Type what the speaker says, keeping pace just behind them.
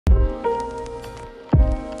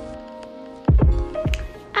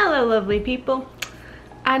Hello lovely people.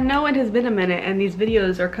 I know it has been a minute and these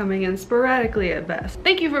videos are coming in sporadically at best.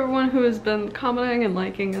 Thank you for everyone who has been commenting and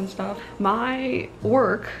liking and stuff. My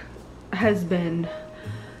work has been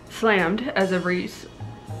slammed as of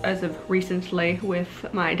recently with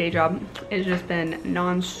my day job. It's just been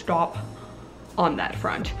non-stop on that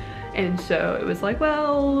front. And so it was like,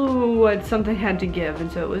 well, something had to give, and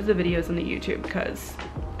so it was the videos on the YouTube because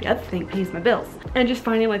the other thing pays my bills. And just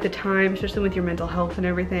finding like the time, especially with your mental health and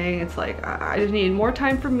everything, it's like I just needed more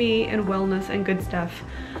time for me and wellness and good stuff.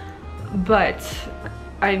 But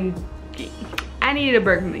I needed a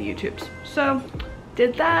break from the YouTubes, so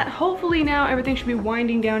did that. Hopefully now everything should be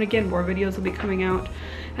winding down again. More videos will be coming out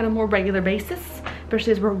on a more regular basis,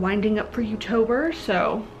 especially as we're winding up for Youtober.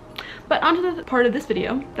 So, but onto the part of this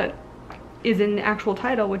video that is in the actual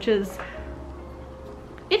title, which is,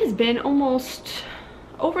 it has been almost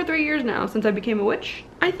over 3 years now since I became a witch.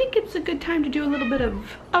 I think it's a good time to do a little bit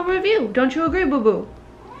of a review. Don't you agree, boo-boo?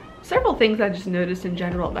 Several things I just noticed in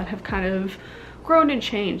general that have kind of grown and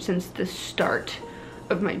changed since the start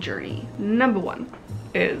of my journey. Number one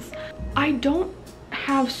is I don't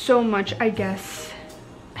have so much, I guess,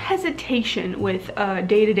 hesitation with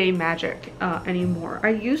day-to-day magic anymore. I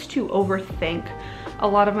used to overthink a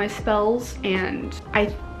lot of my spells, and I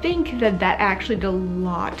think that actually did a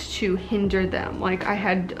lot to hinder them. Like, I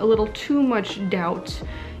had a little too much doubt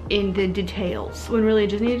in the details when really I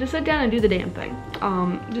just needed to sit down and do the damn thing.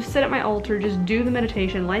 Just sit at my altar, just do the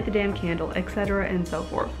meditation, light the damn candle, etc. and so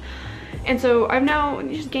forth. And so I've now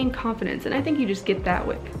just gained confidence, and I think you just get that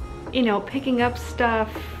with, you know, picking up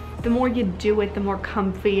stuff. The more you do it, the more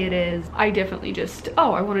comfy it is. I definitely just,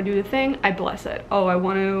 oh, I want to do the thing, I bless it. Oh, I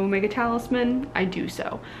want to make a talisman, I do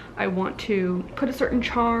so. I want to put a certain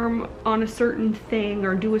charm on a certain thing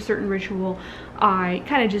or do a certain ritual, I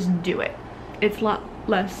kind of just do it. It's a lot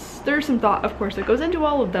less, there's some thought of course that goes into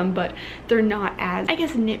all of them, but they're not as, I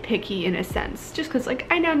guess, nitpicky in a sense, just because like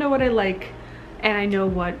I now know what I like and I know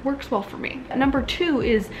what works well for me. Number two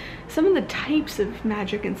is some of the types of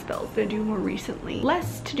magic and spells that I do more recently.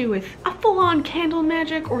 Less to do with a full-on candle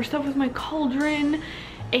magic or stuff with my cauldron,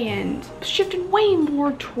 and shifted way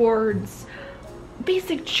more towards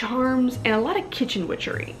basic charms and a lot of kitchen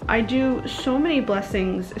witchery. I do so many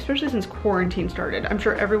blessings, especially since quarantine started. I'm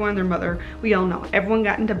sure everyone and their mother, we all know, everyone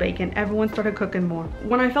got into baking, everyone started cooking more.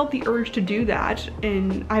 When I felt the urge to do that,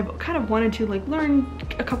 and I've kind of wanted to like learn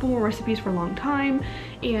a couple more recipes for a long time,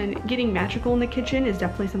 and getting magical in the kitchen is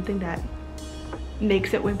definitely something that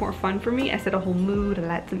makes it way more fun for me. I set a whole mood, I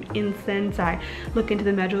light some incense, I look into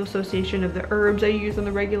the magical association of the herbs I use on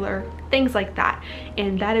the regular, things like that.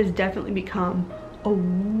 And that has definitely become a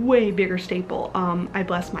way bigger staple. I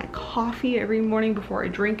bless my coffee every morning before I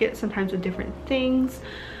drink it, sometimes with different things.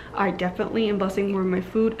 I definitely am blessing more of my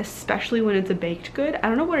food, especially when it's a baked good. I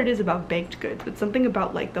don't know what it is about baked goods, but something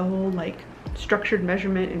about like the whole like structured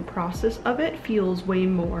measurement and process of it feels way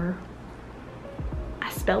more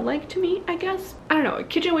spell-like to me, I guess. I don't know,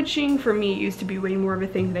 kitchen witching for me used to be way more of a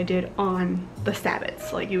thing that I did on the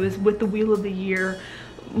Sabbats. Like it was with the wheel of the year,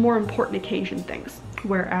 more important occasion things.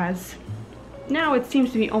 Whereas now it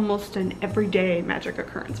seems to be almost an everyday magic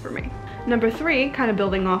occurrence for me. Number three, kind of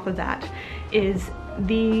building off of that, is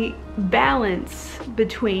the balance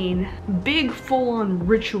between big full-on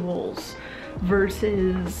rituals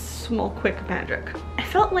versus small quick magic. I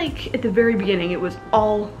felt like at the very beginning it was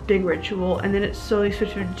all big ritual, and then it slowly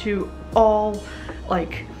switched to all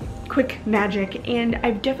like quick magic, and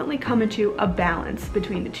I've definitely come into a balance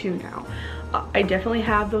between the two now. I definitely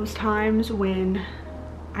have those times when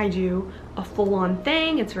I do a full-on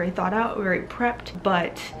thing, it's very thought out, very prepped,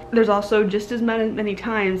 but there's also just as many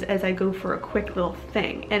times as I go for a quick little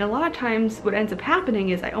thing. And a lot of times what ends up happening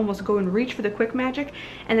is I almost go and reach for the quick magic,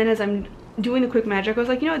 and then as I'm doing the quick magic, I was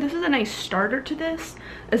like, you know what, this is a nice starter to this,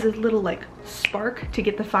 as a little like spark to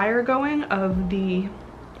get the fire going of the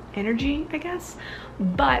energy, I guess.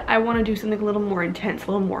 But I want to do something a little more intense, a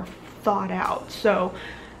little more thought out. So,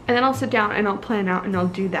 and then I'll sit down and I'll plan out and I'll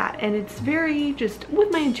do that. And it's very just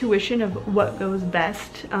with my intuition of what goes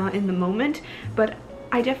best in the moment. But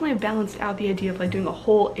I definitely have balanced out the idea of like doing a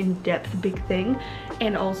whole in-depth big thing,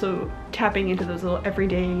 and also tapping into those little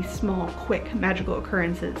everyday, small, quick magical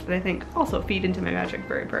occurrences that I think also feed into my magic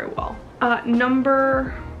very, very well. Are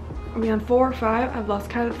we on 4 or 5? I've lost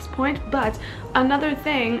count at this point. But another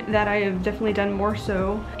thing that I have definitely done more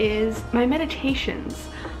so is my meditations.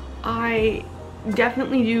 I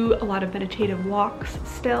definitely do a lot of meditative walks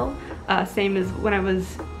still, same as when I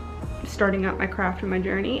was starting out my craft and my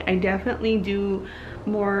journey. I definitely do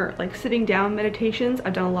more like sitting down meditations.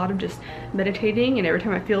 I've done a lot of just meditating, and every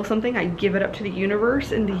time I feel something, I give it up to the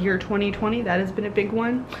universe. In the year 2020, that has been a big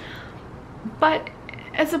one. But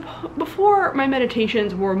before, my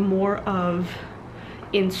meditations were more of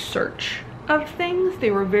in search of things.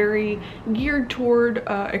 They were very geared toward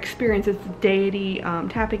experiences with deity,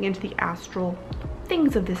 tapping into the astral,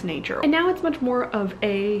 things of this nature. And now it's much more of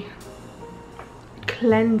a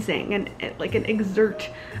cleansing and like an exert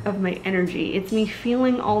of my energy. It's me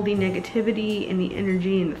feeling all the negativity and the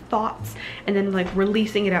energy and the thoughts, and then like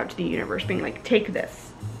releasing it out to the universe, being like, take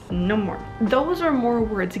this, no more. Those are more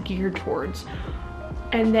where it's geared towards.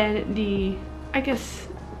 And then the, I guess,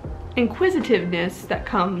 inquisitiveness that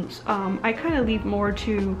comes, I kind of leave more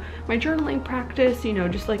to my journaling practice, you know,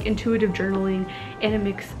 just like intuitive journaling and a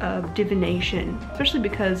mix of divination, especially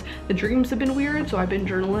because the dreams have been weird. So I've been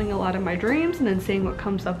journaling a lot of my dreams and then seeing what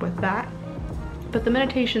comes up with that. But the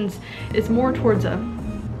meditations is more towards a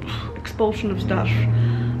expulsion of stuff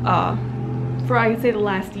for, I'd say, the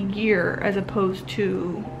last year, as opposed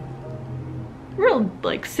to real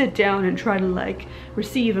like sit down and try to like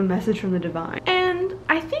receive a message from the divine. And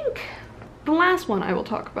I think the last one I will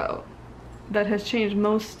talk about that has changed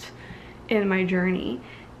most in my journey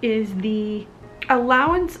is the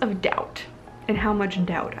allowance of doubt and how much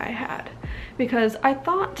doubt I had, because I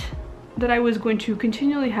thought that I was going to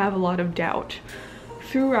continually have a lot of doubt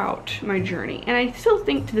throughout my journey, and I still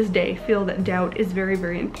think to this day feel that doubt is very,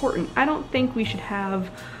 very important. I don't think we should have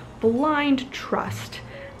blind trust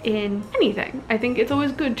in anything. I think it's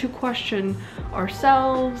always good to question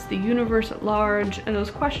ourselves, the universe at large, and those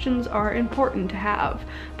questions are important to have.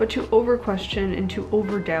 But to over question and to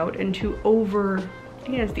over doubt and to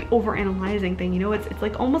it's the over analyzing thing, you know, it's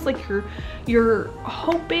like almost like you're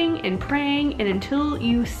hoping and praying, and until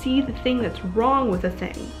you see the thing that's wrong with a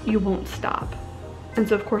thing, you won't stop. And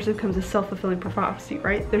so of course it becomes a self-fulfilling prophecy,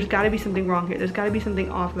 right? There's got to be something wrong here. There's got to be something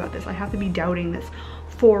off about this. I have to be doubting this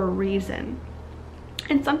for a reason.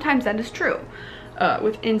 And sometimes that is true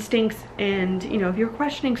with instincts, and you know, if you're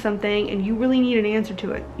questioning something and you really need an answer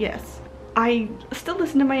to it, yes. I still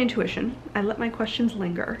listen to my intuition. I let my questions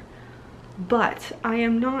linger, but I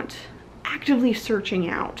am not actively searching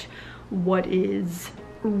out what is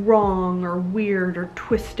wrong or weird or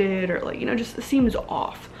twisted or like, you know, just seems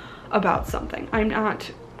off about something. I'm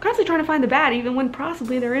not constantly trying to find the bad, even when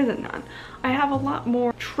possibly there isn't none. I have a lot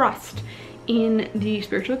more trust in the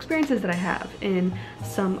spiritual experiences that I have, in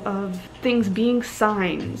some of things being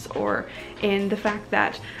signs, or in the fact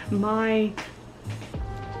that my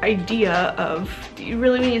idea of, you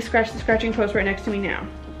really need to scratch the scratching post right next to me now.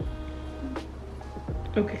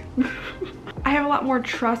 Okay. I have a lot more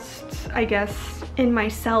trust, I guess, in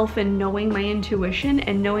myself and knowing my intuition,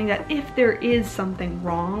 and knowing that if there is something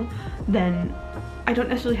wrong, then I don't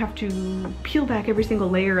necessarily have to peel back every single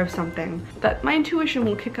layer of something, that my intuition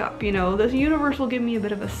will kick up, you know, the universe will give me a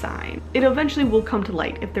bit of a sign. It eventually will come to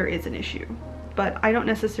light if there is an issue, but I don't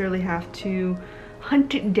necessarily have to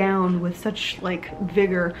hunt it down with such like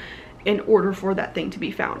vigor in order for that thing to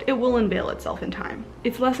be found. It will unveil itself in time.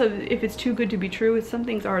 It's less of if it's too good to be true. It's some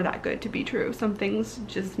things are that good to be true. Some things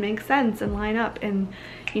just make sense and line up and,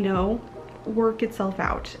 you know, work itself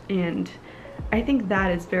out. And I think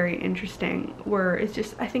that is very interesting, where it's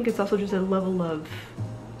just, I think it's also just a level of,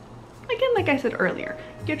 again, like I said earlier,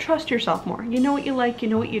 you trust yourself more. You know what you like, you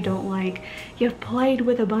know what you don't like. You've played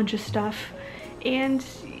with a bunch of stuff, and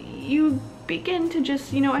you begin to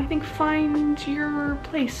just, you know, I think find your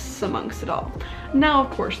place amongst it all. Now,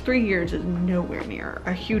 of course, 3 years is nowhere near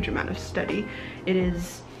a huge amount of study. It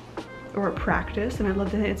is, or a practice, and I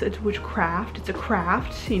love that it's witchcraft, it's a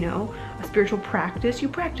craft, you know, a spiritual practice. You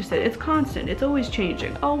practice it, it's constant, it's always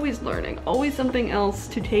changing, always learning, always something else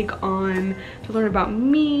to take on, to learn about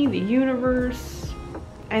me, the universe,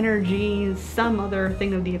 energies, some other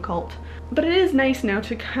thing of the occult. But it is nice now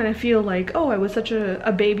to kind of feel like, oh, I was such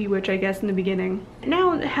a baby witch, I guess, in the beginning.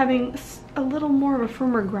 Now having a little more of a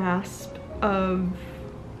firmer grasp of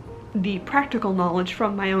the practical knowledge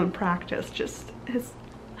from my own practice just has,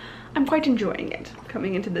 I'm quite enjoying it,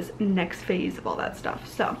 coming into this next phase of all that stuff.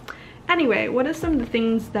 So anyway, what are some of the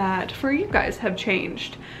things that for you guys have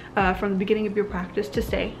changed from the beginning of your practice to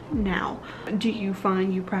say now? Do you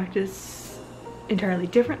find you practice entirely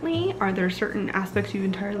differently? Are there certain aspects you've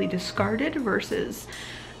entirely discarded versus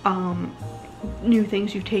new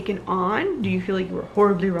things you've taken on? Do you feel like you were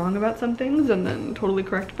horribly wrong about some things and then totally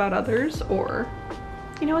correct about others? Or,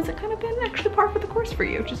 you know, has it kind of been actually par for the course for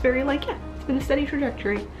you? Just very like, yeah, it's been a steady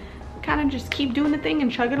trajectory. Kind of just keep doing the thing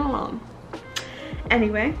and chugging along.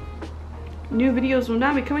 Anyway, new videos will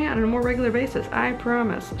now be coming out on a more regular basis, I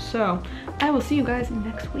promise. So I will see you guys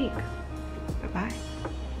next week. Bye-bye.